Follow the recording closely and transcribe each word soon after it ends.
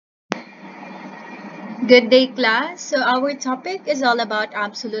Good day, class. So our topic is all about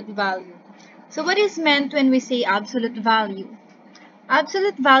absolute value. So what is meant when we say absolute value?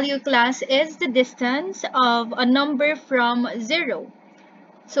 Absolute value, class, is the distance of a number from 0.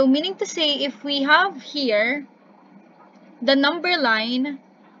 So meaning to say, if we have here the number line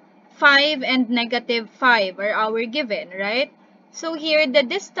 5 and -5 are our given, right? So here the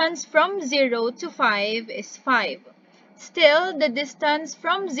distance from 0 to 5 is 5. Still, the distance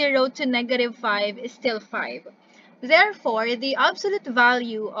from 0 to -5 is still 5. Therefore, the absolute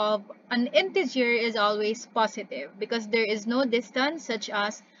value of an integer is always positive because there is no distance such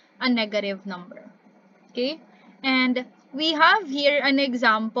as a negative number. Okay? And we have here an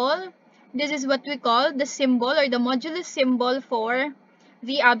example. This is what we call the symbol or the modulus symbol for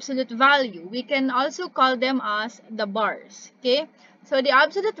the absolute value. We can also call them as the bars. Okay? So the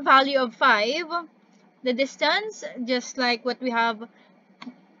absolute value of 5, the distance, just like what we have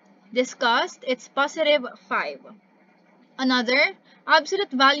discussed, it's positive 5. Another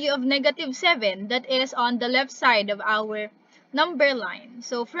absolute value of -7, that is on the left side of our number line.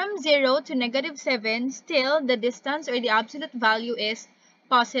 So from 0 to -7, still the distance or the absolute value is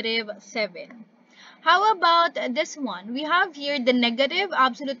positive 7. How about this one? We have here the negative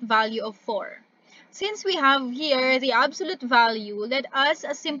absolute value of 4. Since we have here the absolute value, let us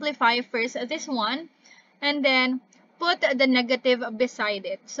simplify first this one and then put the negative beside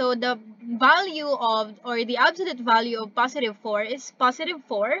it. So the value of, or the absolute value of positive 4 is positive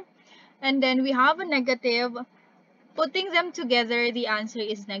 4. And then we have a negative. Putting them together, the answer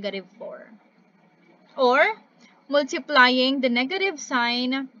is -4. Or multiplying the negative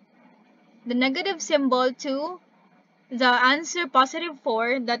sign, the negative symbol to the answer positive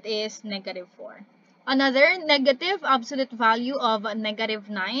 4, that is -4. Another negative absolute value of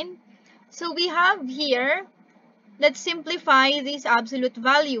 -9. So we have here, let's simplify this absolute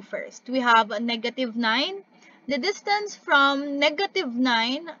value first. We have a -9. The distance from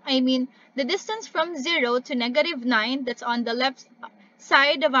the distance from 0 to -9, that's on the left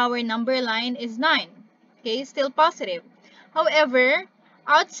side of our number line, is 9. Okay, still positive. However,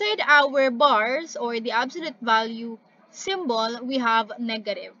 outside our bars or the absolute value symbol, we have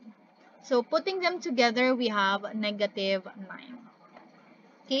negative. So putting them together, we have -9.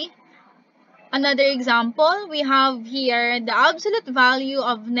 Okay. Another example, we have here the absolute value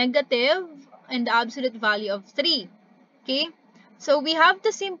of negative and the absolute value of 3. Okay. So we have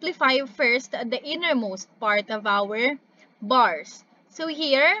to simplify first the innermost part of our bars. So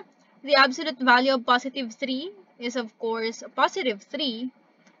here, the absolute value of positive 3 is of course positive 3.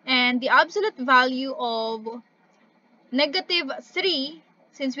 And the absolute value of -3,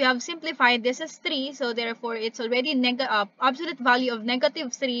 since we have simplified this as 3, so therefore it's already absolute value of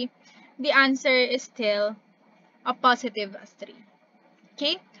 -3, the answer is still a positive 3.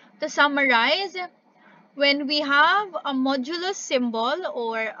 Okay, to summarize, when we have a modulus symbol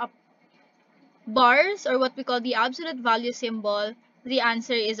or a bars or what we call the absolute value symbol, the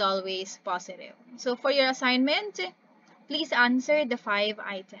answer is always positive. So for your assignment, please answer the 5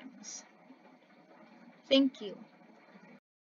 items. Thank you.